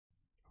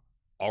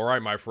All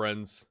right, my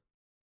friends,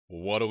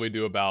 what do we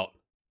do about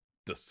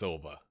De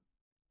Silva?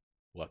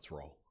 Let's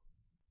roll.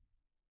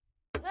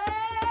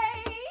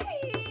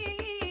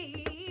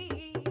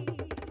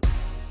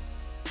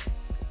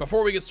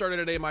 Before we get started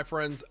today, my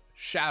friends,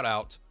 shout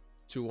out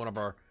to one of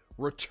our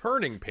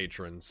returning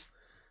patrons,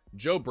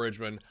 Joe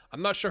Bridgman.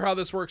 I'm not sure how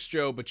this works,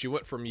 Joe, but you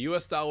went from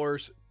US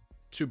dollars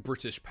to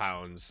British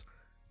pounds.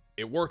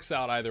 It works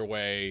out either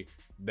way.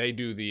 They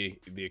do the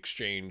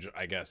exchange,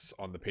 I guess,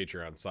 on the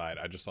Patreon side.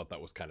 I just thought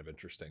that was kind of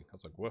interesting. I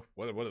was like,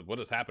 what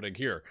is happening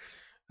here?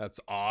 That's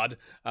odd.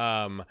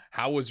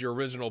 How was your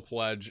original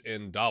pledge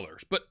in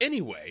dollars? But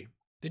anyway,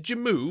 did you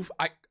move?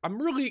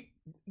 I'm really,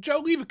 Joe,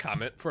 leave a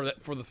comment for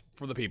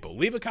the people.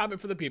 Leave a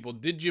comment for the people.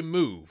 Did you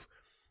move?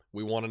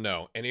 We want to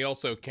know. And he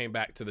also came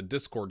back to the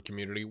Discord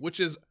community, which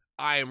is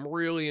I am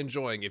really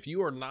enjoying. If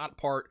you are not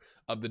part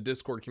of the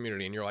Discord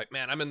community and you're like,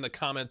 man, I'm in the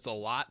comments a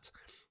lot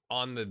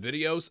on the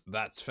videos,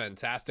 that's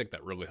fantastic.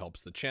 That really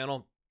helps the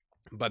channel.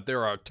 But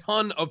there are a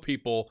ton of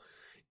people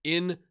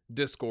in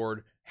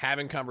Discord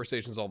having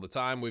conversations all the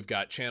time. We've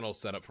got channels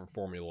set up for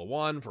Formula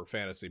One, for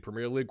Fantasy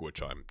Premier League,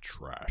 which I'm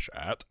trash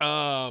at.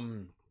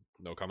 No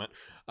comment.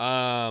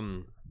 I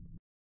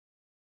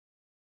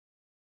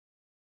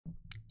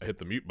hit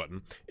the mute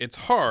button. It's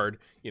hard,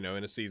 in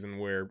a season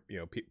where,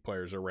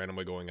 players are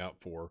randomly going out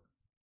for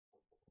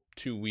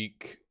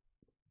 2-week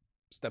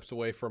steps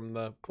away from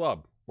the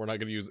club. We're not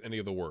going to use any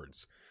of the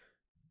words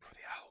for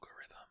the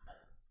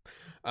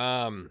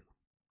algorithm.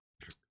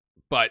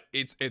 But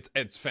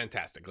it's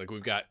fantastic. Like,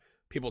 we've got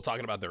people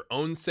talking about their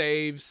own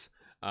saves.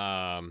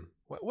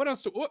 What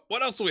else do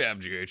we have,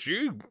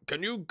 GHG?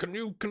 Can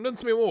you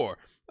convince me more?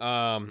 We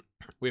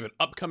have an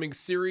upcoming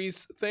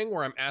series thing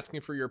where I'm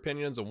asking for your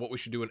opinions on what we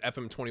should do in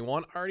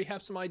FM21. I already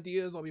have some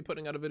ideas. I'll be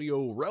putting out a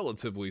video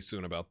relatively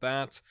soon about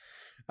that.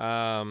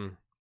 And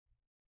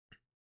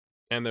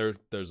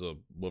there's a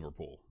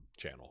Liverpool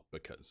channel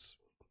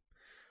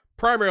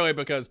primarily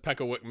because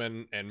Pekka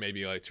Wickman and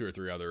maybe like 2 or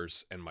 3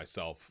 others and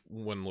myself,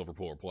 when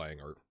Liverpool are playing,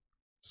 are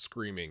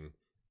screaming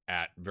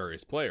at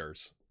various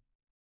players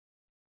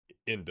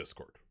in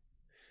Discord.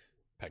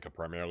 Pekka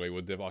primarily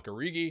with Divock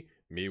Origi,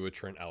 me with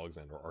Trent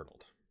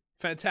Alexander-Arnold.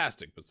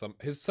 Fantastic, but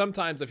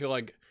sometimes I feel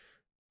like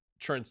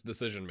Trent's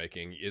decision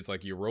making is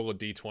like you roll a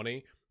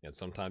d20, and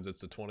sometimes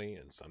it's a 20,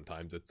 and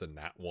sometimes it's a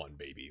nat 1,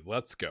 baby.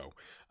 Let's go.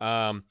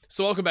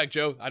 So welcome back,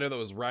 Joe. I know that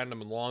was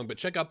random and long, but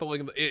check out the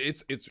link.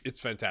 It's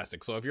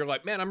fantastic. So if you're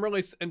like, man, I'm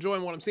really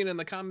enjoying what I'm seeing in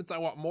the comments, I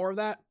want more of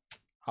that,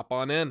 hop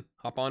on in.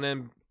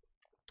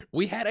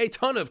 We had a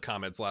ton of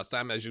comments last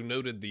time, as you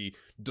noted the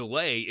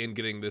delay in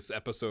getting this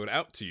episode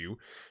out to you.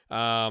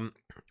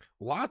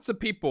 Lots of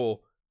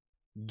people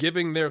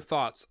giving their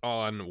thoughts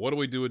on what do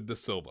we do with De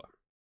Silva.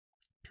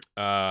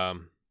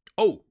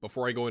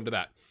 Before I go into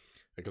that,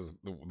 because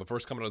the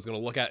first comment I was going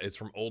to look at is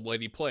from Old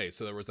Lady Plays.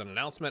 So there was an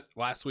announcement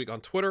last week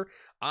on Twitter.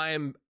 I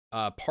am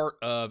part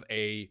of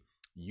a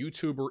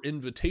YouTuber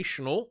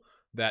invitational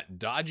that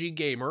Dodgy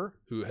Gamer,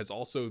 who has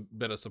also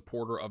been a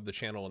supporter of the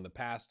channel in the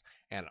past,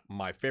 and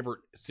my favorite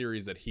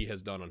series that he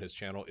has done on his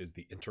channel is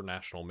the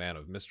International Man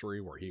of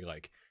Mystery, where he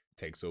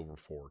takes over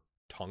for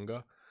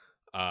Tonga,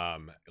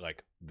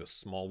 like the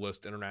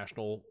smallest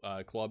international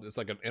club. It's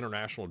like an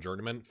international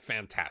journeyman.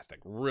 Fantastic,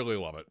 really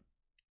love it.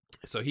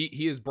 So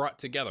he has brought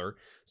together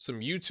some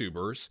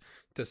YouTubers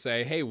to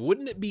say, hey,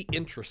 wouldn't it be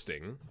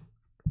interesting?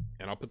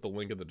 And I'll put the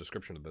link in the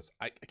description of this.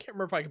 I can't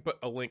remember if I can put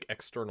a link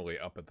externally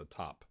up at the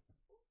top.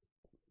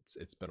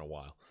 It's been a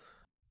while.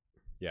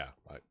 Yeah,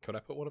 could I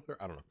put one up there?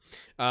 I don't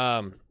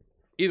know.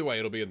 Either way,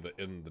 it'll be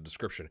in the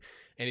description.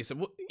 And he said,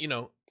 well,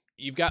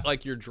 you've got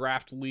like your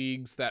draft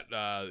leagues that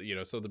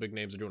some of the big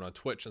names are doing on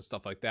Twitch and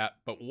stuff like that.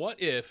 But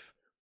what if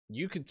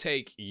you could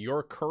take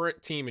your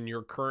current team and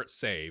your current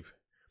save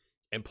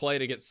and play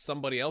it against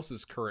somebody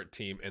else's current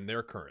team and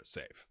their current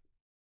save?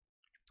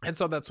 And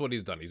so that's what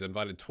he's done. He's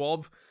invited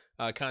 12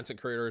 content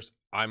creators.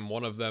 I'm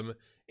one of them.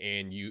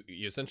 And you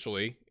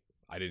essentially,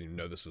 I didn't even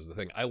know this was the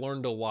thing. I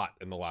learned a lot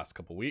in the last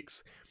couple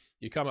weeks.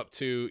 You come up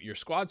to your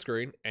squad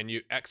screen and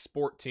you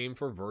export team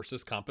for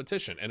versus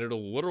competition. And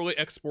it'll literally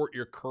export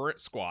your current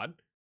squad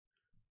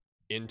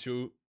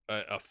into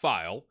a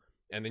file.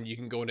 And then you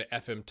can go into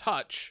FM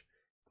Touch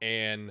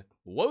and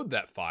load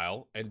that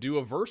file and do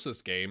a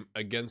versus game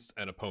against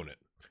an opponent.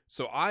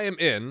 So I am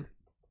in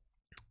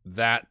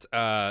that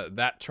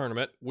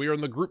tournament. We are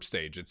in the group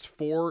stage. It's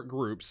 4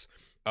 groups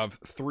of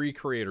 3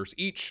 creators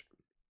each.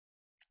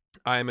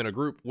 I am in a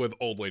group with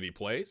Old Lady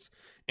Plays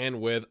and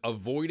with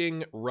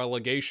Avoiding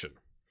Relegation.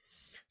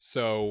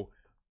 So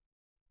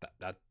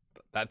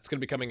that's going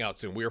to be coming out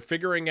soon. We are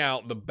figuring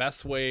out the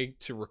best way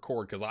to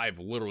record, because I've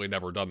literally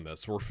never done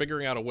this. We're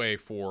figuring out a way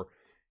for,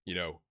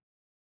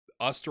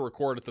 us to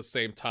record at the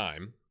same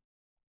time,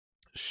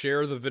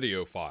 share the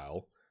video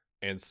file,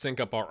 and sync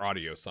up our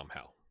audio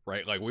somehow,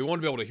 right? Like, we want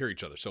to be able to hear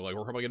each other. So, like,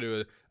 we're probably going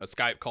to do a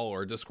Skype call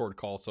or a Discord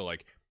call so,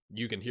 like,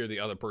 you can hear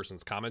the other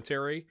person's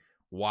commentary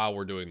while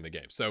we're doing the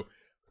game. So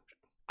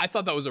I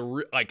thought that was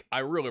I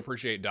really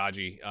appreciate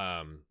Dodgy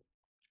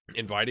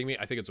inviting me.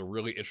 I think it's a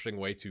really interesting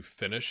way to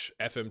finish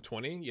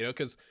FM20, you know,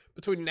 because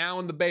between now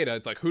and the beta,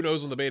 it's like, who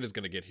knows when the beta is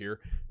going to get here.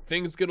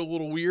 Things get a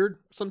little weird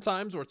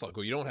sometimes where it's like,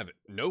 well, you don't have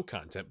no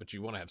content, but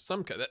you want to have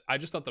some. I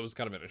just thought that was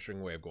kind of an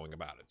interesting way of going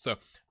about it. So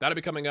that'll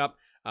be coming up.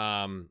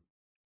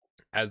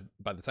 As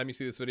by the time you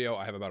see this video,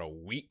 I have about a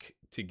week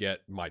to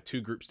get my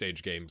 2 group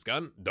stage games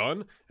done,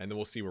 and then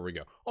we'll see where we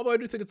go. Although I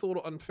do think it's a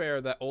little unfair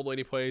that Old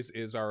Lady Plays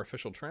is our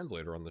official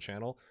translator on the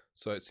channel,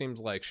 so it seems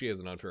like she has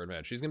an unfair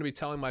advantage. She's going to be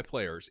telling my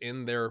players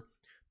in their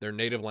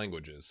native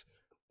languages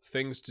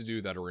things to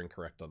do that are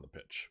incorrect on the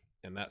pitch,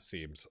 and that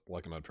seems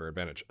like an unfair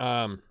advantage.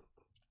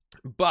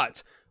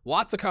 But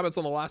lots of comments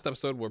on the last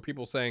episode where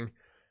people saying,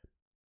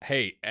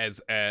 hey,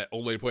 as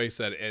Old Lady Play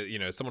said, you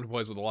know, as someone who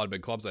plays with a lot of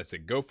big clubs, I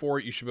said, go for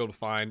it. You should be able to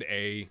find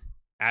a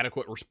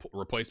adequate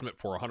replacement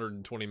for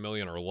 120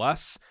 million or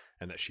less,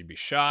 and that she'd be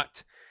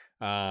shot.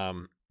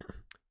 You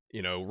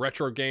know,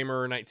 Retro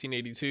Gamer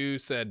 1982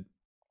 said,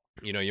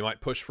 you know, you might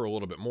push for a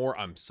little bit more.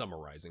 I'm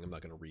summarizing. I'm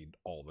not going to read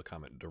all the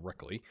comment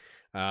directly.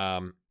 You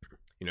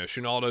know,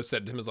 Shunaldo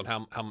said, depends on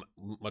how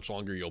much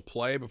longer you'll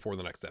play before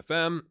the next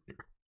FM.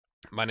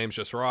 My name's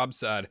just Rob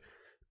said,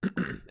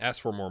 ask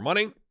for more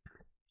money.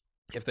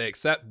 If they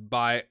accept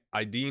by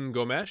Aydin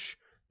Gomes,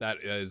 that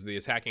is the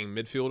attacking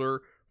midfielder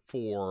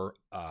for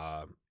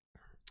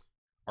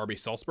RB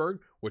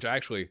Salzburg, which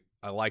I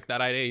like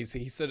that idea.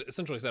 He said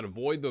essentially said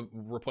avoid the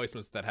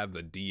replacements that have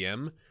the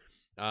DM,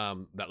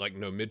 that like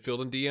no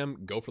midfield and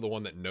DM. Go for the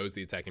one that knows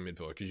the attacking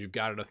midfielder, because you've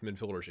got enough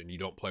midfielders and you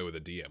don't play with a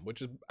DM,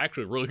 which is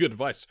actually really good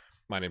advice.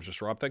 My name's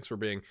just Rob. Thanks for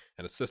being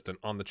an assistant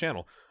on the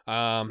channel.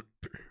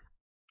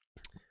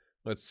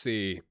 Let's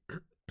see.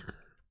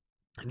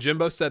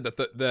 Jimbo said that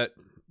that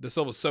De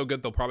Silva's so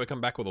good they'll probably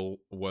come back with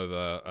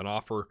an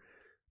offer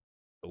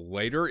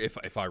later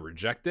if I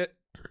reject it,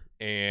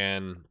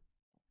 and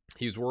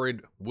he's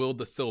worried will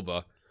De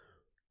Silva,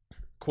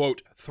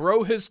 quote,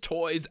 throw his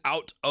toys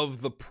out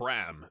of the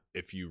pram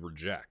if you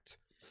reject.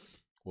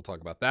 We'll talk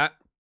about that.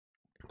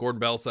 Gordon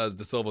Bell says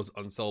De Silva's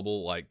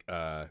unsellable like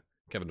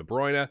Kevin De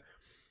Bruyne.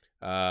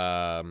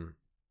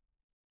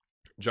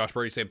 Josh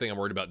Brady, same thing. I'm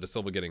worried about De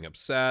Silva getting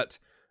upset.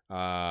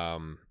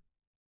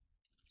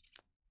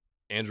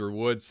 Andrew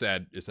Wood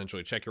said,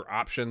 essentially, check your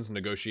options,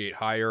 negotiate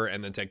higher,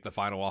 and then take the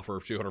final offer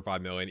of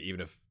 $205 million, even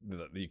if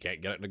you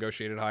can't get it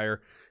negotiated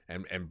higher,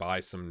 and buy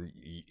some,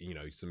 you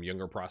know, some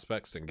younger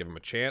prospects and give them a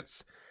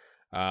chance.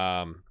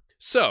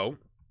 So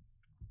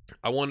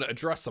I want to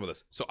address some of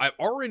this. So I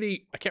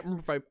can't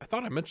remember if I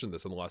thought I mentioned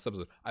this in the last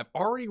episode. I've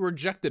already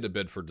rejected a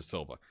bid for De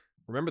Silva.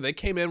 Remember, they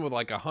came in with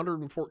like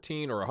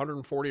 114 or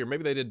 140, or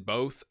maybe they did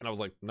both, and I was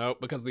like, nope,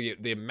 because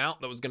the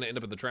amount that was going to end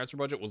up in the transfer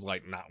budget was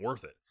like not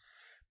worth it.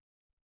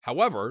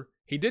 However,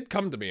 he did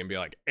come to me and be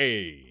like,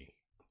 hey.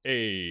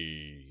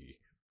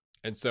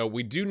 And so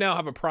we do now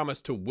have a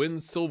promise to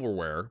win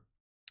silverware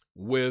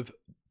with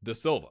De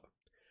Silva.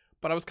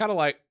 But I was kind of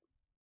like,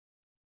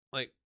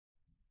 I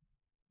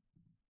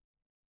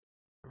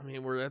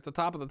mean, we're at the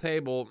top of the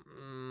table.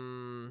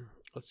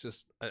 Let's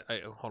just,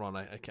 hold on.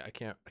 I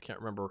can't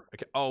remember.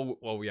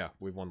 Oh, yeah,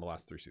 we've won the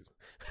last 3 seasons.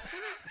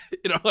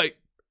 You know, like,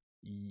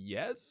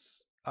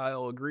 yes,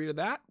 I'll agree to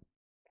that.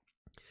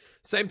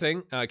 Same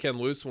thing, Ken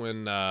Luce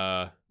when,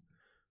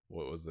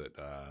 what was it,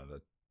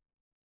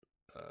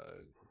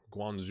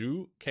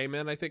 Guangzhou came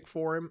in, I think,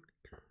 for him.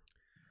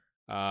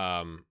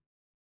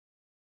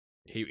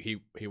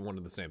 He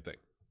wanted the same thing.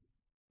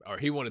 Or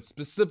he wanted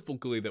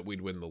specifically that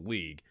we'd win the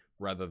league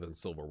rather than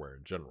silverware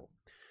in general.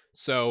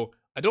 So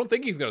I don't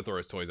think he's going to throw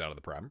his toys out of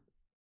the pram.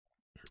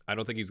 I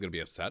don't think he's going to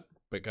be upset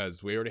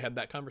because we already had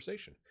that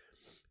conversation.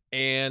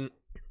 And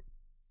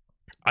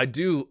I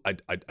do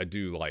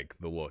like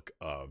the look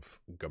of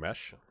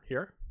Gomes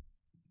here.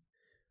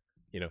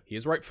 You know, he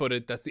is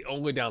right-footed. That's the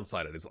only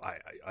downside of it.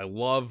 I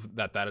love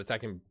that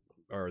attacking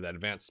or that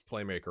advanced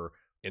playmaker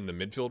in the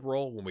midfield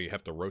role when we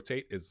have to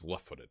rotate is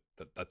left-footed.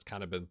 That's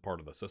kind of been part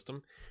of the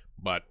system.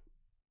 But,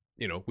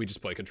 you know, we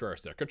just play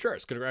Contreras there.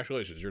 Contreras,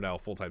 congratulations. You're now a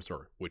full-time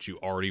starter, which you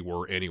already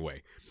were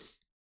anyway.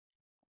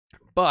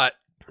 But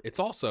it's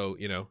also,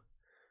 you know,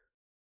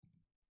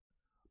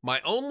 my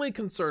only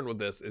concern with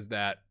this is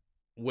that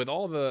with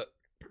all the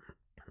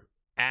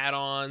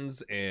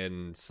add-ons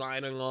and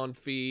signing on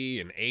fee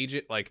and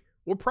agent, like,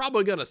 we're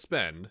probably going to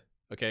spend,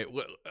 okay,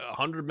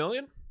 100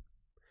 million?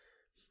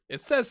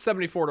 It says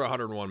 74 to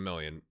 101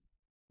 million.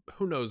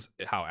 Who knows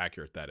how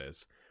accurate that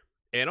is?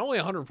 And only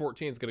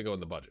 114 is going to go in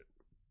the budget.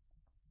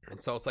 And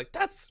so it's like,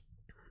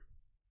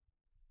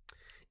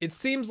 it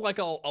seems like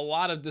a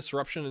lot of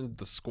disruption in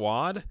the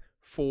squad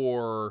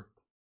for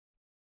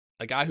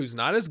a guy who's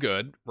not as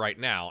good right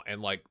now.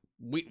 And like,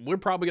 we're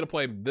probably going to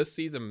play this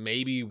season,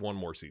 maybe one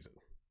more season.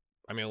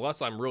 I mean,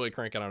 unless I'm really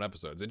cranking out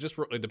episodes. It just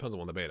really depends on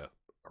when the beta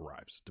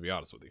arrives, to be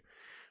honest with you.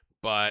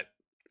 But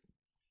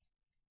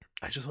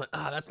I just went,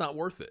 that's not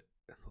worth it.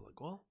 So I'm like,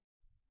 well,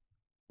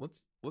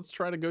 let's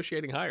try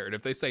negotiating higher. And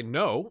if they say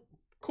no,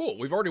 cool.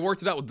 We've already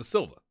worked it out with De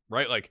Silva,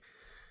 right? Like,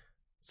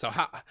 so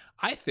how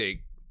I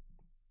think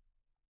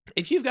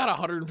if you've got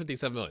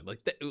 157 million, like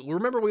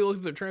remember we looked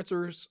at their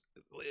transfers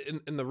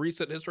in the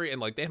recent history,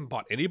 and like they haven't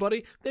bought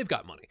anybody. They've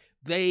got money.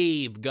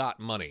 They've got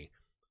money,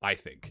 I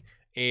think.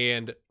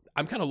 And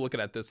I'm kind of looking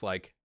at this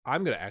like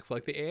I'm gonna act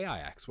like the AI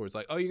acts, where it's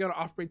like, oh, you're gonna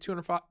offer me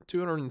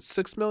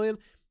 206 million?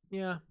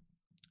 Yeah,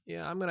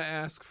 I'm gonna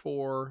ask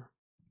for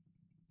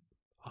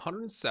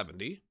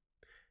 170,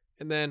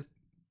 and then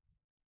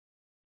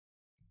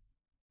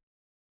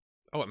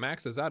it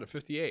maxes out at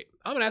 58.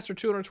 I'm gonna ask for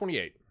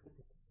 228.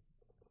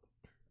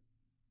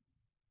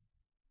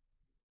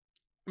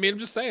 I mean, I'm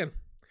just saying,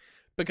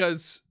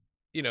 because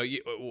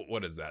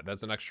what is that?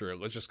 That's an extra.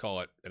 Let's just call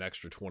it an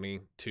extra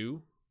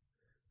 22.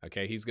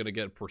 Okay, he's gonna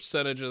get a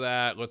percentage of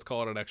that. Let's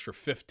call it an extra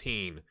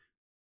 15,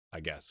 I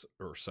guess,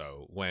 or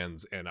so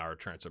lands in our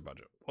transfer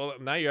budget. Well,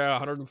 now you're at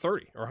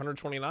 130 or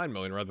 129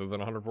 million rather than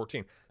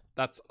 114.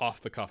 That's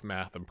off the cuff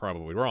math and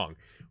probably wrong,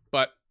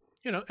 but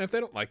if they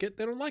don't like it,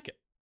 they don't like it.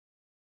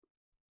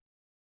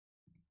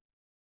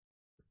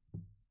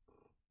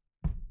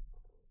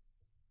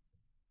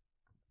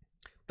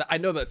 I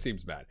know that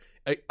seems bad.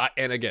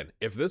 And again,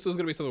 if this was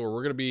going to be something where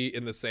we're going to be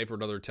in the save for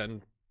another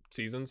 10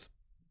 seasons,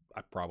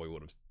 I probably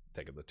would have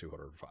taken the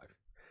 205.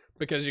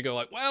 Because you go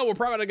like, well, we're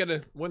probably not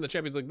going to win the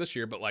Champions League this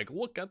year, but like,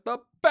 look at the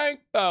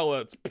bank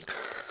balance,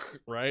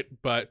 right?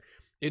 But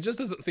it just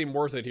doesn't seem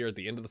worth it here at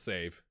the end of the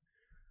save.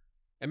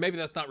 And maybe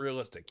that's not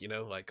realistic,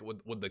 like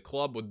would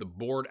the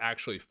board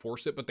actually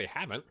force it? But they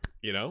haven't,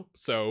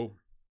 so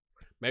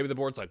maybe the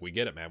board's like, we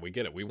get it, man. We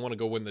get it. We want to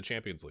go win the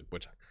Champions League,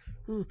 which,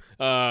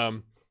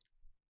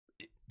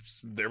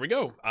 there we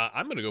go.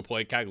 I'm going to go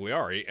play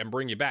Cagliari and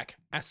bring you back.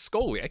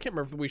 Ascoli. I can't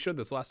remember if we showed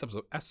this last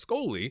episode.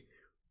 Ascoli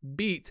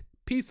beat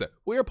Pisa.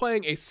 We are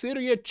playing a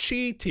Serie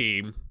C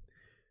team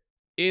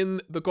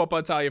in the Coppa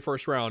Italia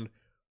first round,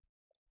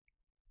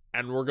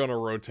 and we're going to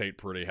rotate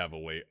pretty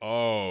heavily.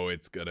 Oh,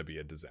 it's going to be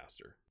a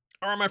disaster.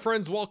 All right, my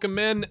friends, welcome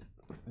in.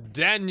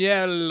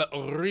 Daniel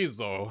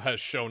Rizzo has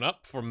shown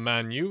up for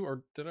Man U,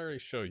 or did I already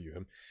show you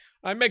him?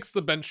 I makes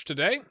the bench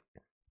today.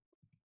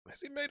 Has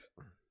he made it?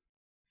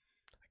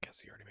 I guess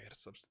he already made a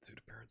substitute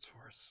appearance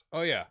for us.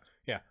 Oh, yeah.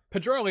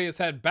 Pedroli has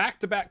had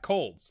back-to-back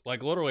colds.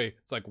 Like, literally,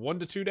 it's like 1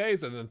 to 2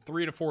 days and then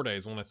 3 to 4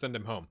 days when I send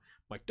him home.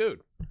 I'm like,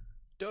 dude.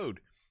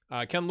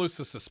 Ken Luce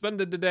is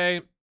suspended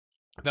today.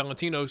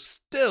 Valentino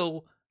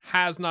still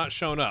has not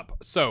shown up.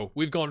 So,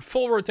 we've gone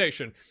full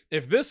rotation.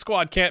 If this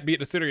squad can't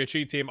beat a Serie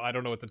C team, I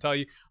don't know what to tell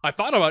you. I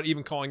thought about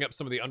even calling up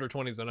some of the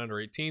under-20s and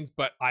under-18s,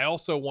 but I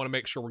also want to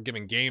make sure we're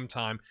giving game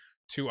time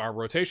to our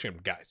rotation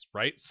guys,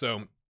 right?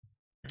 So,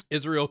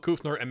 Israel,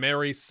 Kufner,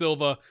 Emery,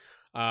 Silva,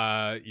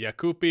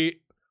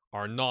 Jacupi,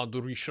 Arnaud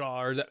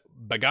Richard,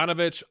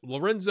 Baganovic.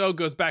 Lorenzo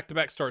goes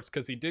back-to-back starts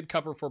because he did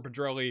cover for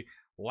Pedroli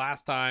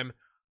last time.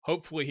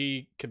 Hopefully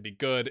he can be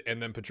good,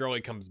 and then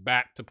Pedroli comes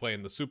back to play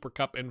in the Super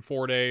Cup in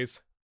 4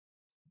 days.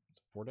 Is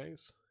it 4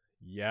 days?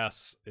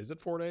 Yes. Is it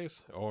 4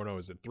 days? Oh, no.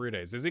 Is it 3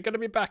 days? Is he going to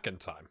be back in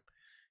time?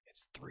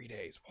 It's 3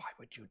 days. Why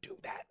would you do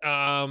that?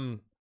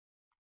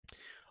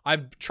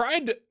 I've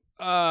tried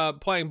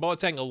playing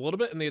Boateng a little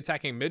bit in the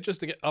attacking mid just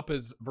to get up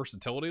his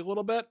versatility a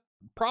little bit.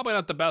 Probably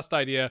not the best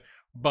idea,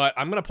 but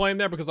I'm going to play him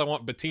there because I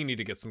want Bettini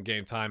to get some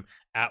game time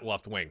at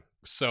left wing.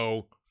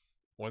 So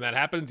when that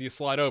happens, you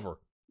slide over.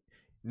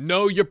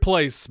 Know your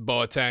place,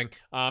 Boateng.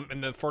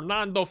 And then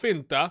Fernando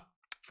Finta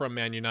from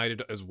Man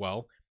United as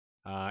well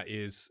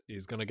is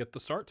going to get the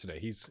start today.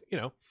 He's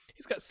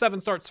got 7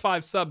 starts,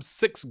 5 subs,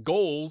 6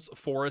 goals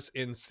for us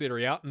in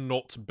Serie A.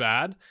 Not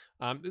bad.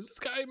 Is this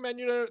guy Man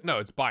United? No,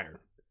 it's Bayern.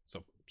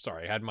 So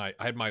sorry, I had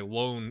my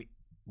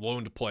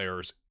loaned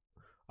players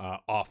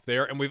off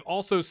there, and we've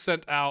also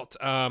sent out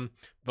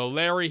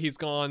Valeri. He's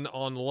gone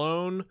on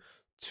loan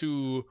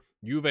to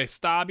Juve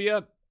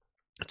Stabia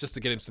just to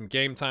get him some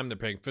game time. They're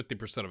paying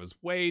 50% of his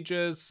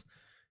wages.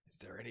 Is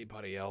there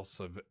anybody else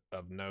of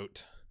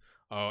note?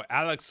 Oh,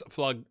 Alex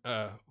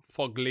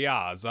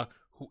Fogliazza,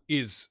 who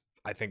is,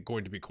 I think,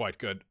 going to be quite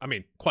good. I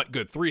mean, quite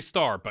good,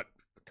 3-star, but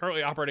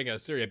currently operating at a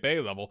Serie B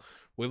level.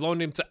 We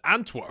loaned him to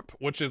Antwerp,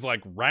 which is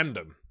like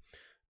random.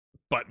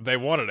 But they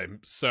wanted him,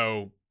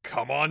 so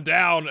come on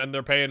down, and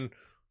they're paying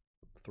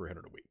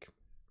 $300 a week.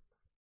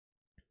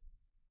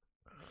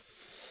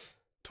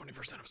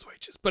 20% of his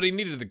wages, but he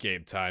needed the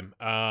game time.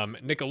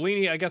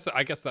 Nicolini, I guess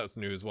that's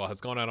new as well, has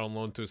gone out on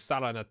loan to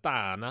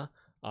Salernitana.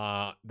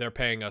 They're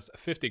paying us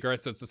 50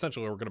 grand, so it's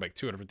essentially we're going to make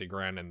 250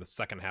 grand in the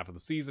second half of the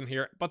season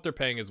here, but they're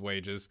paying his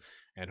wages,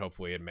 and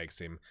hopefully it makes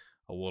him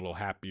a little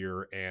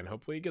happier, and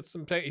hopefully he gets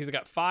some pay. He's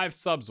got 5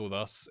 subs with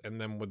us, and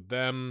then with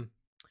them,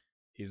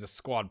 he's a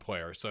squad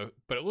player. So,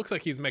 but it looks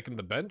like he's making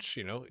the bench,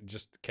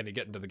 just can he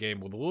get into the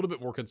game with a little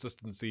bit more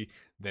consistency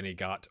than he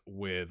got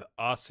with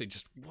us? He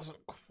just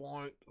wasn't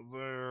quite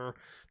there.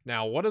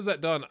 Now, what has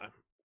that done?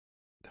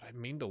 Did I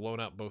mean to loan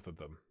out both of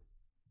them?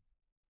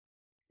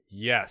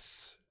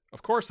 Yes,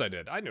 of course I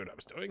did. I knew what I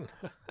was doing.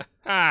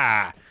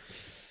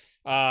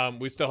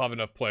 We still have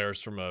enough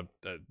players from a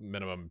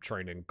minimum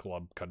training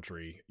club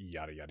country,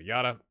 yada, yada,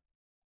 yada.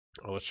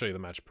 Let's show you the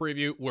match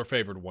preview. We're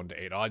favored 1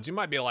 to 8 odds. You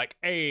might be like,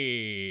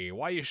 hey,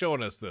 why are you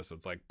showing us this?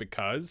 It's like,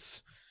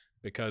 because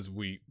because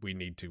we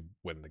need to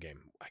win the game.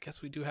 I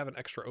guess we do have an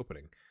extra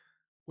opening.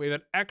 We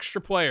have an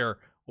extra player.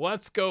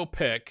 Let's go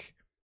pick.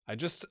 I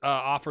just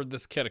offered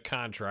this kid a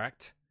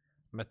contract.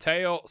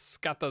 Matteo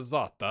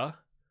Scatazzotta.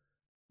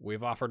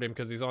 We've offered him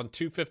because he's on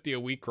 $250 a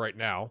week right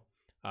now.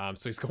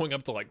 So he's going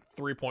up to like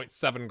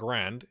 3.7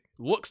 grand.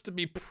 Looks to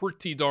be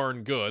pretty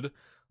darn good.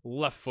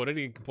 Left-footed.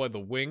 He can play the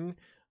wing.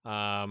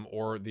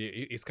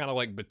 He's kind of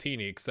like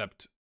Bettini,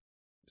 except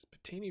is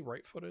Bettini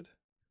right-footed?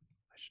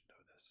 I should know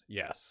this.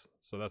 Yes.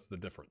 So that's the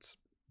difference.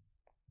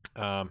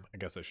 I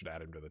guess I should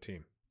add him to the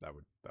team. That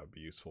would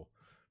be useful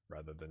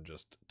rather than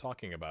just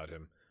talking about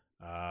him.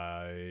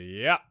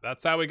 Yeah,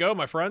 that's how we go,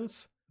 my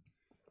friends.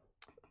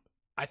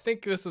 I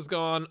think this has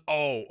gone.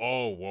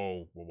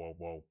 Whoa.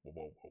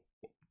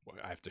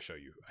 I have to show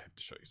you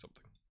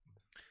something.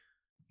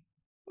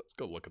 Let's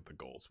go look at the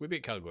goals. We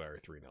beat Cagliari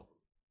 3-0.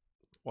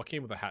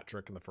 Joaquin with a hat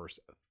trick in the first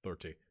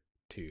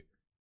 32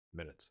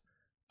 minutes.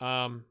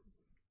 I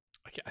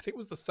think it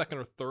was the second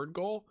or third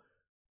goal.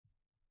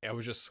 I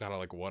was just kind of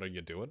like, what are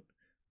you doing?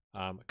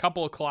 A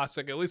couple of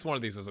classic. At least one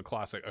of these is a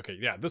classic. Okay,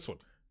 yeah, this one.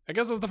 I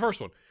guess it's the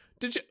first one.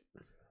 De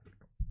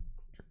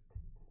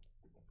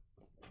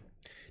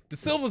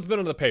Silva's been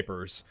in the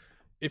papers.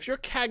 If you're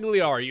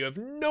Cagliari, you have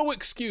no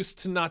excuse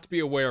to not be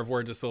aware of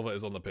where De Silva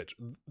is on the pitch.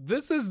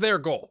 This is their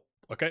goal,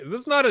 okay?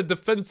 This is not a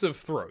defensive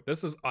throw.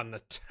 This is an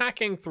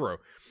attacking throw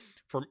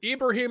from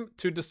Ibrahim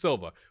to De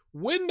Silva.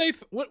 When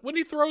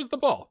he throws the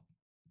ball,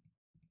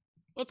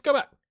 let's go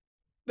back.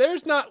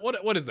 There's not,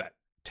 what is that?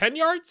 10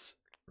 yards?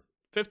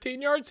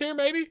 15 yards here,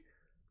 maybe?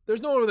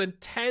 There's no more than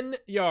 10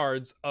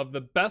 yards of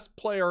the best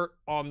player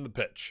on the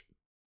pitch.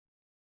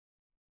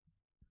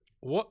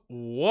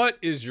 What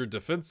is your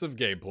defensive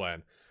game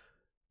plan?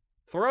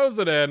 Throws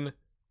it in,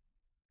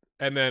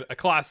 and then a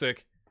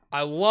classic.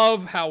 I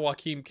love how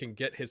Joaquin can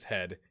get his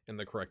head in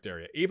the correct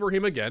area.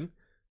 Ibrahim again,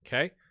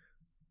 okay?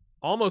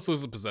 Almost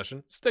loses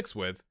possession, sticks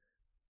with,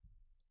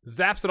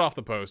 zaps it off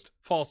the post,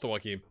 falls to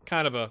Joaquin.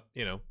 Kind of a,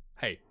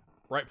 hey,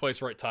 right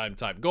place, right time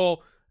type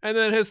goal. And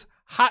then his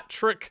hot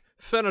trick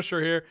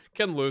finisher here,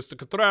 can lose to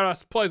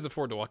Contreras, plays it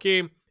forward to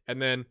Joaquin,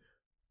 and then,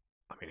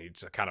 he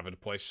just kind of a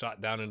place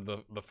shot down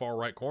into the far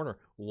right corner.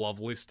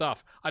 Lovely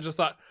stuff. I just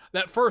thought,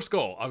 that first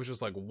goal, I was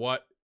just like,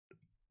 what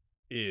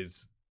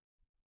did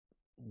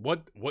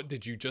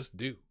you just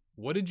do?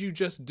 What did you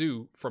just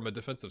do from a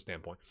defensive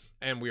standpoint?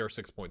 And we are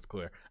 6 points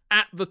clear.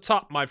 At the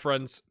top, my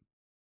friends.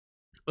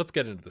 Let's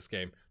get into this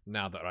game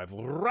now that I've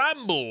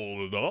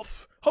rambled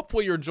enough.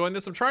 Hopefully you're enjoying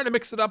this. I'm trying to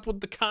mix it up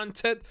with the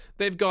content.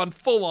 They've gone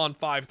full on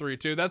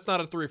 5-3-2. That's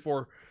not a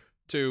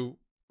 3-4-2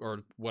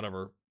 or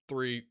whatever.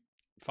 3-5-2.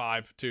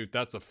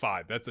 That's a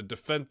 5. That's a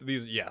defense.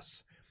 These,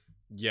 yes.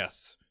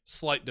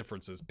 Slight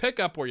differences. Pick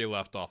up where you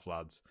left off,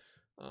 lads.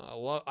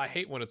 I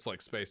hate when it's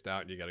like spaced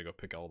out and you got to go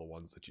pick all the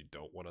ones that you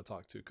don't want to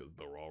talk to because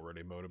they're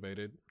already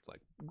motivated. It's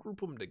like group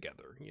them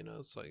together,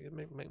 so it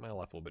make my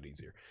life a little bit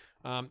easier.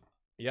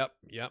 Yep.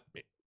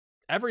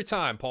 Every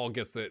time Paul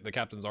gets the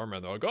captain's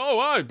armband, they're like, "Oh,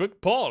 I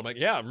booked Paul." I'm like,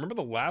 "Yeah, remember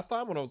the last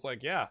time when I was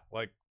like, yeah,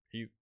 like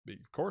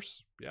of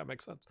course, yeah,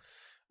 makes sense."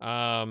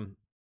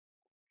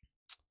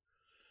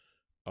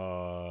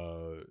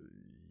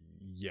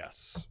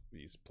 Yes,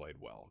 he's played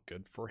well.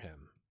 Good for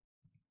him.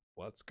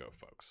 Let's go,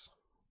 folks.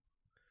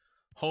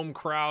 Home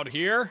crowd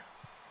here.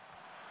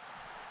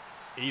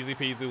 Easy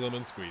peasy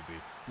lemon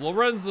squeezy.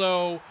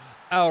 Lorenzo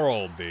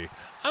Aroldi.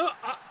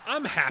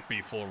 I'm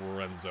happy for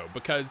Lorenzo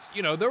because,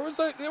 there was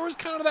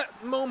kind of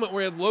that moment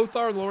where you had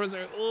Lothar and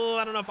Lorenzo. Oh,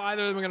 I don't know if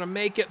either of them are going to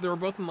make it. They were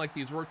both in like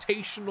these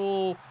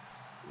rotational,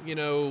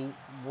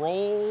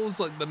 roles,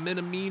 like the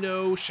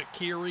Minamino,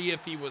 Shaqiri,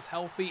 if he was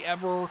healthy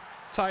ever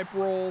type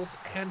roles.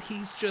 And he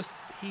has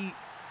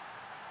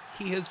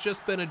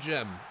just been a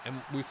gem.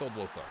 And we sold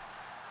Lothar.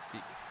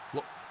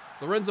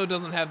 Lorenzo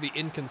doesn't have the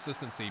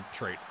inconsistency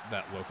trait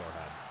that Lothar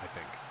had, I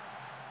think.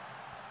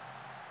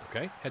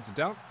 Okay, heads it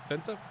down.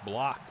 Finta,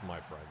 blocked,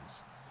 my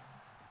friends.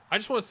 I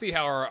just want to see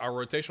how our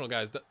rotational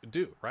guys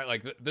do, right?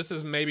 Like, this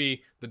is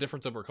maybe the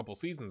difference over a couple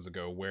seasons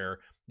ago where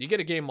you get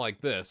a game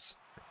like this,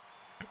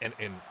 and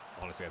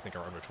honestly, I think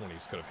our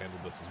under-20s could have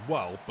handled this as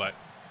well, but,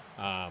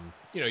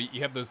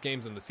 you have those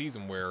games in the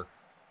season where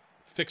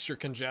fixture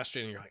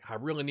congestion, and you're like, I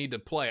really need to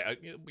play.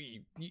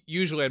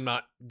 Usually I'm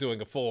not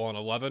doing a full-on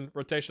 11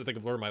 rotation. I think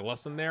I've learned my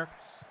lesson there.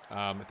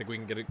 I think we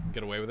can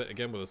get away with it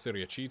again with a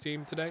Serie C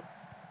team today.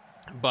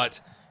 But,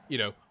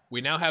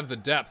 we now have the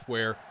depth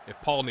where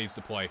if Paul needs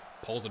to play,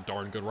 Paul's a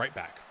darn good right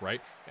back,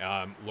 right?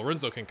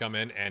 Lorenzo can come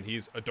in, and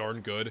he's a darn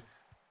good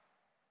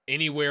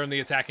anywhere in the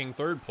attacking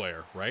third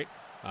player, right?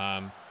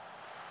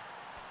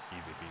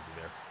 Easy peasy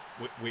there.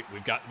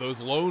 We've got those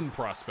loan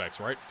prospects,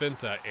 right?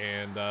 Finta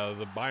and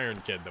the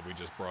Bayern kid that we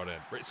just brought in,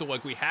 right? So,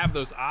 we have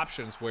those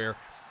options where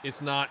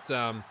it's not,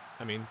 to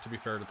be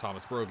fair to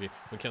Thomas Broggie,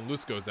 when Ken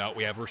Luce goes out,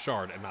 we have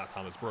Richard and not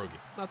Thomas Broggie.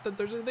 Not that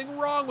there's anything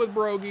wrong with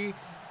Broggie,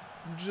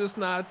 just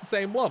not at the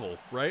same level,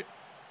 right?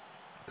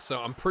 So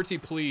I'm pretty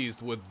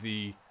pleased with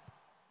the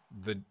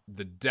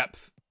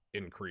depth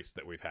increase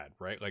that we've had,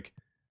 right? Like,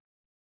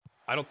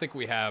 I don't think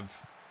we have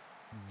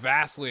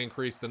vastly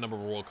increased the number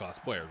of world-class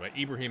players. Right?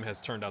 Ibrahim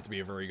has turned out to be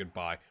a very good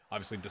buy.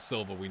 Obviously, De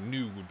Silva we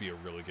knew would be a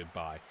really good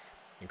buy.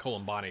 And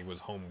Colombani was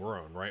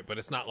homegrown, right? But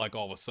it's not like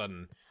all of a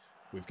sudden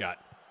we've got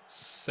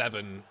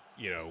 7,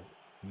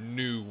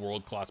 new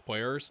world-class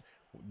players.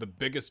 The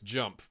biggest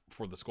jump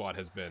for the squad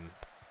has been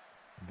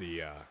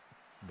the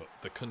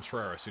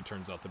Contreras, who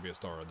turns out to be a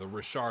star, the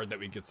Richard that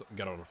we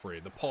get on a free,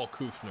 the Paul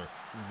Kufner,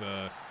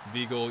 the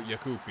Vigil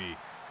Jakupi,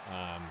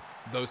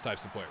 those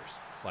types of players,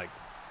 like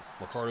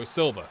Ricardo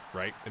Silva,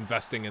 right?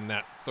 Investing in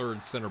that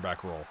third center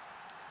back role.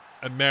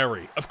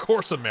 Emery, of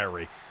course,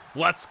 Emery.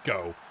 Let's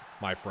go,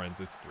 my friends.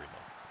 It's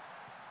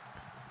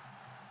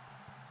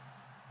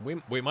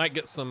 3-0. We might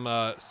get some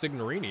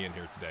Signorini in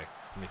here today,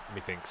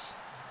 methinks.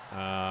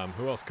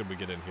 Who else could we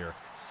get in here?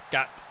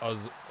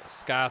 Scatoza.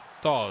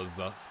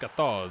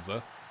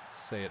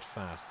 Say it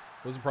fast.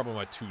 Those are probably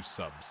my 2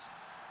 subs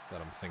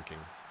that I'm thinking.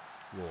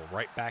 A little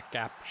right back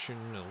action,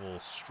 a little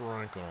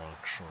striker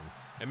action.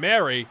 And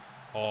Mary,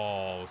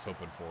 I was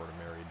hoping for it, a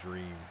Mary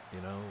dream.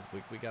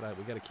 We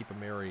gotta keep a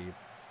Mary,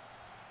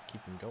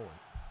 keep him going,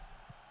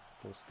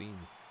 full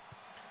steam.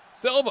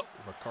 Silva,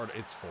 Ricardo,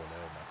 it's 4-0,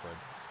 my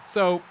friends.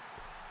 So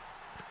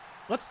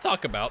let's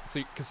talk about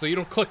so you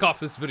don't click off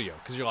this video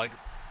because you're like,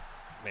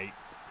 mate.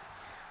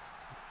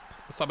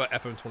 Let's talk about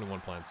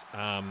FM21 plans.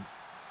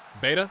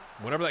 Beta,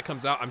 whenever that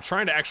comes out, I'm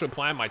trying to actually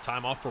plan my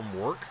time off from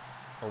work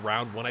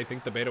around when I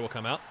think the beta will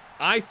come out.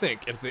 I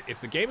think if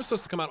the game is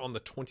supposed to come out on the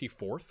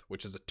 24th,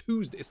 which is a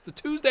Tuesday, it's the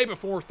Tuesday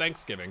before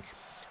Thanksgiving.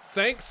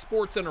 Thanks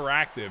Sports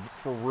Interactive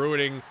for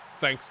ruining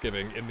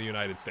Thanksgiving in the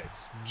United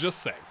States. Just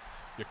saying,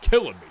 you're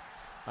killing me.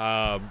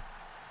 I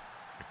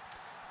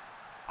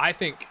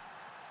think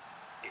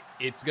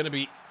it's going to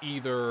be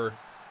either.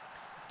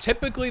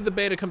 Typically, the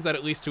beta comes out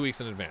at least 2 weeks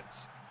in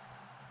advance.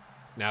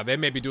 Now, they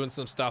may be doing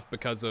some stuff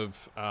because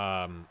of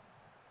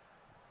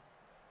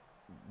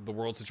the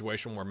world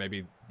situation where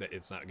maybe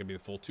it's not going to be the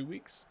full 2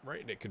 weeks,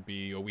 right? It could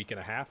be a week and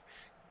a half.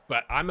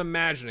 But I'm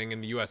imagining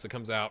in the US it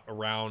comes out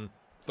around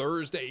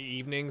Thursday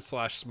evening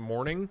 /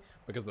 morning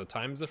because of the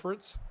time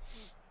difference.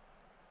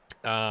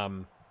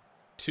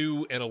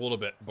 2 and a little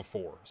bit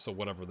before. So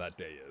whatever that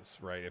day is,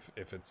 right?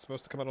 If it's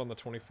supposed to come out on the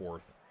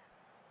 24th,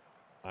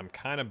 I'm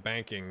kind of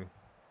banking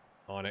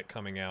on it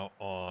coming out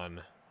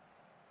on...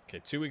 Okay,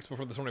 2 weeks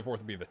before the 24th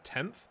would be the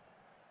 10th.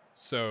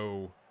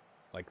 So,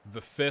 like, the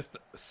 5th,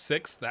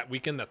 6th, that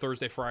weekend, that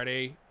Thursday,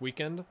 Friday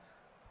weekend.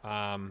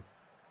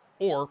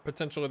 Or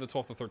potentially the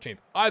 12th or 13th.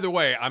 Either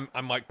way,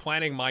 I'm like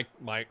planning my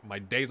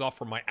days off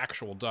from my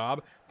actual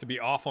job to be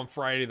off on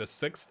Friday the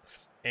 6th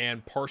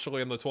and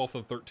partially on the 12th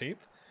and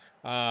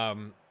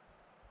 13th.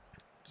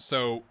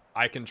 So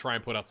I can try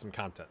and put out some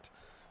content.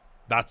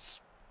 That's,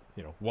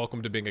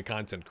 welcome to being a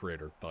content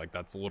creator. Like,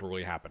 that's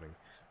literally happening.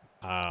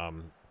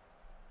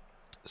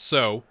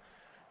 So,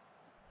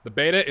 the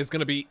beta is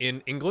going to be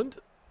in England.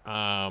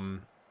 I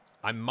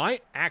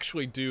might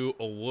actually do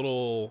a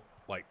little,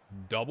 like,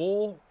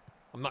 double.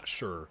 I'm not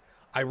sure.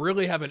 I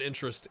really have an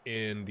interest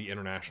in the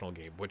international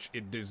game, which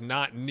it is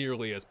not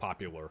nearly as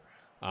popular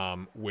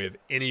with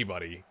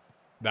anybody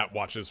that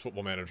watches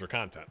Football Manager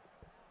content.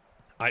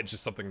 It's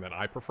just something that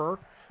I prefer.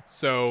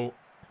 So,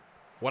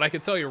 what I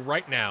can tell you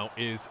right now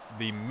is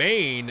the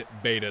main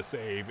beta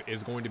save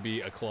is going to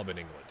be a club in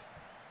England.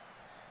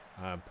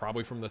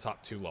 Probably from the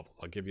top 2 levels.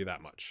 I'll give you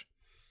that much.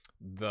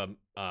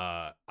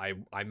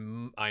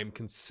 I'm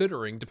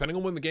considering, depending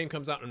on when the game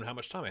comes out and how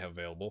much time I have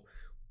available,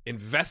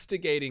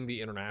 investigating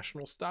the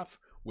international stuff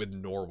with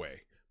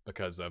Norway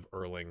because of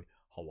Erling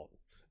Haaland,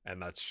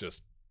 and that's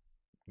just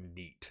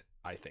neat,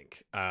 I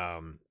think.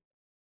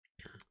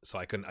 So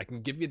I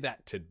can give you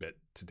that tidbit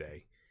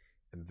today,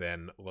 and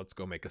then let's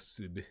go make a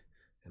sub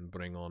and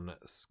bring on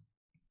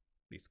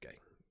this guy,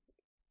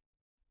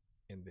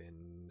 and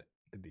then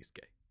this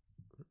guy.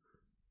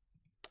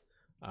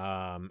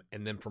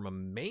 And then from a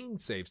main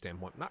save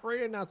standpoint, not ready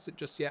to announce it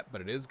just yet,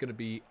 but it is going to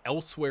be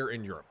elsewhere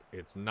in Europe.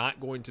 It's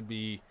not going to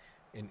be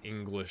an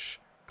English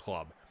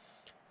club.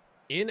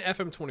 In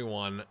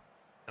FM21, and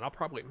I'll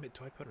probably,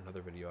 do I put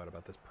another video out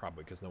about this?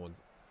 Probably, because not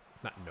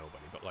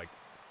nobody, but like,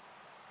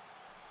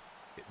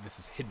 this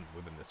is hidden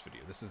within this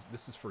video. This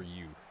is for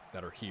you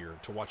that are here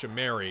to watch a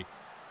Mary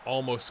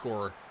almost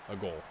score a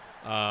goal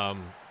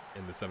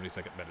in the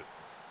 72nd minute.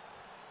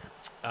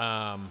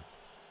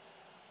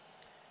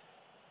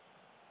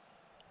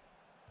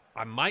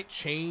 I might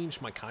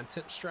change my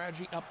content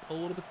strategy up a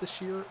little bit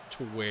this year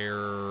to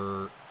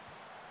where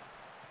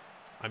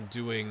I'm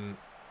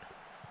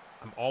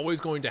always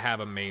going to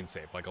have a main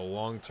save, like a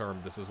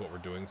long-term, this is what we're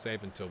doing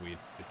save until we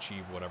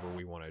achieve whatever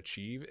we want to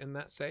achieve in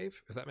that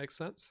save, if that makes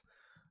sense.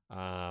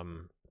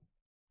 Let's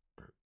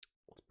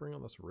bring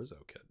on this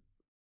Rizzo kid.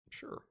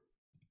 Sure.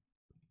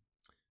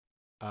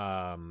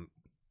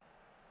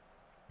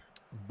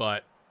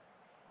 But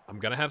I'm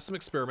going to have some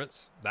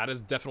experiments. That is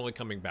definitely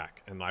coming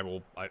back. And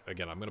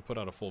again, I'm going to put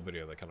out a full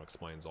video that kind of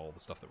explains all the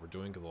stuff that we're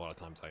doing, because a lot of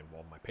times I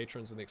involve my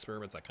patrons in the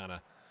experiments. I kind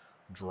of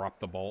drop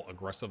the ball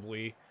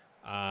aggressively.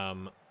 I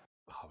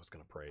was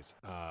going to praise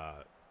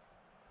an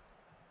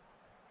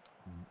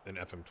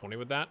FM20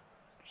 with that.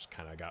 Just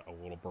kind of got a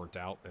little burnt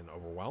out and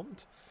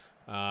overwhelmed.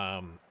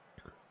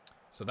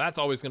 So that's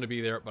always going to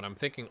be there. But I'm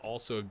thinking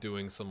also of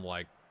doing some,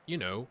 like, you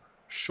know,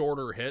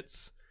 shorter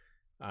hits.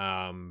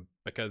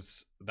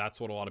 Because that's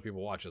what a lot of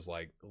people watch is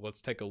like,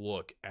 let's take a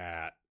look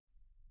at,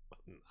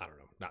 I don't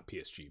know, not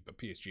PSG, but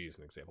PSG is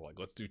an example. Like,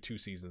 let's do 2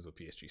 seasons with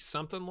PSG.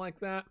 Something like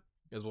that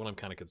is what I'm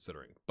kind of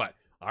considering. But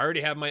I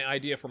already have my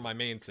idea for my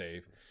main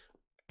save.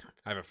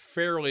 I have a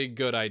fairly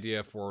good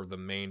idea for the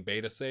main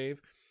beta save.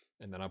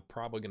 And then I'm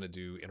probably going to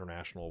do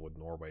international with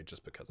Norway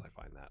just because I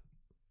find that.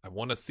 I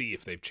want to see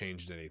if they've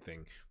changed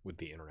anything with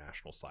the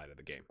international side of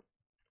the game.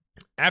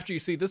 After you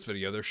see this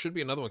video, there should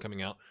be another one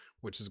coming out,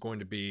 which is going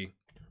to be...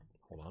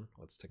 Hold on,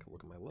 let's take a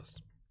look at my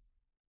list.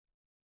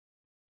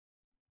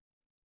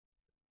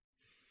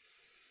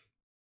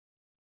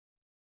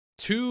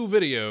 Two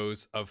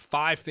videos of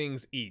 5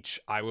 things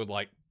each I would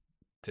like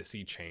to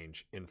see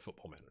change in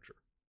Football Manager.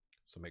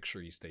 So make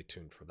sure you stay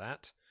tuned for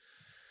that.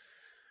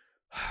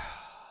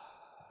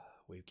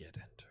 We get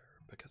Inter,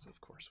 because of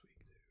course we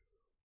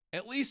do.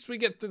 At least we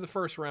get through the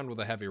first round with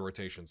a heavy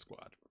rotation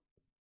squad.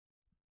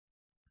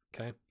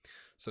 Okay,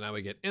 so now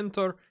we get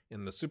Inter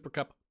in the Super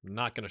Cup. I'm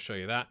not going to show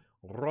you that.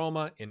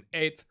 Roma in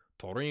 8th,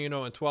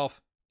 Torino in 12th,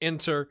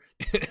 Inter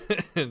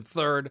in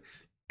 3rd,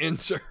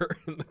 Inter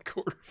in the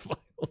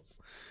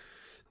quarterfinals.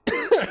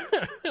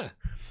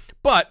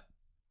 But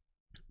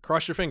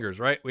cross your fingers,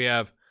 right? We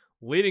have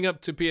leading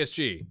up to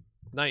PSG,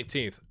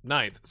 19th,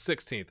 9th,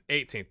 16th,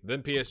 18th,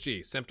 then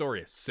PSG,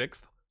 Sampdoria,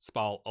 6th,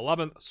 Spal,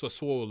 11th,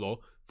 Sassuolo,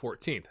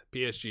 14th,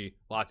 PSG,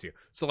 Lazio.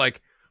 So,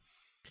 like,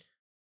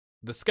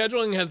 the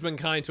scheduling has been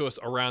kind to us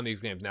around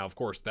these games. Now, of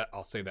course, that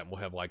I'll say that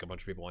we'll have like a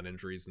bunch of people on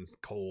injuries and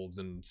colds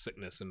and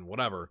sickness and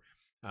whatever.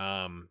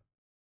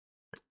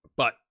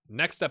 But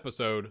next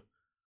episode,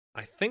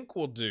 I think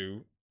we'll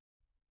do...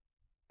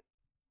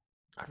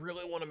 I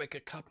really want to make a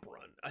cup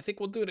run. I think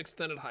we'll do an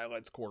extended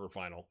highlights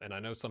quarterfinal. And I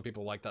know some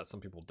people like that,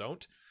 some people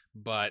don't.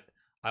 But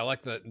I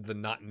like the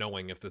not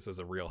knowing if this is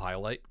a real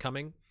highlight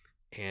coming.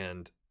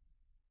 And...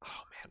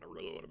 oh man, I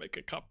really want to make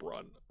a cup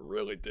run. I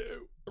really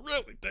do. I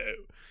really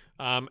do.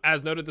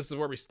 As noted, this is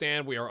where we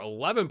stand. We are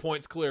 11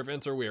 points clear of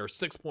Inter. We are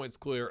 6 points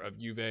clear of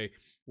Juve.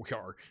 We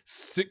are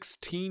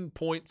 16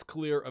 points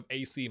clear of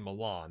AC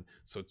Milan.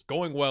 So it's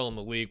going well in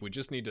the league. We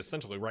just need to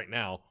essentially right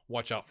now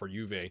watch out for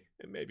Juve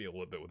and maybe a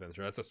little bit with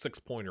Inter. That's a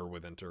 6-pointer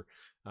with Inter.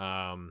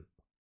 But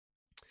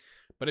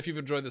if you've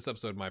enjoyed this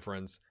episode, my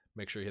friends,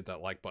 make sure you hit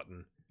that like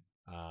button.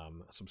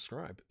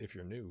 Subscribe if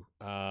you're new.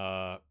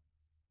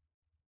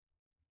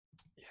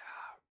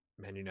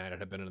 Man United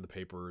have been in the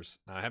papers.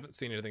 Now, I haven't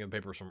seen anything in the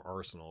papers from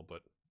Arsenal,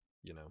 but,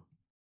 you know.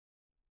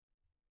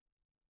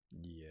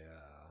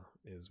 Yeah,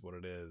 is what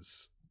it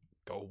is.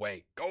 Go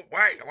away. Go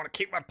away. I want to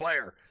keep my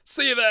player.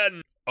 See you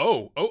then.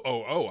 Oh.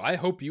 I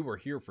hope you were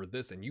here for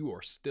this and you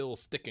are still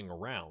sticking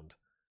around.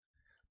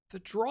 The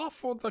draw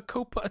for the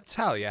Coppa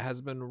Italia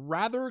has been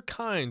rather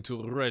kind to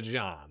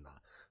Reggiana.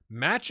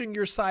 Matching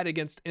your side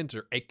against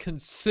Inter, a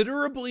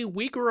considerably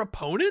weaker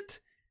opponent?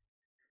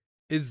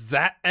 Is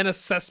that an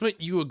assessment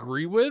you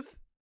agree with?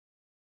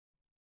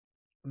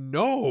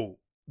 No,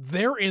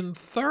 they're in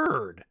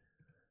 3rd.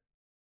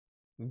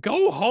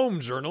 Go home,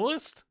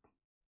 journalist.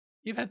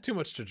 You've had too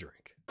much to drink.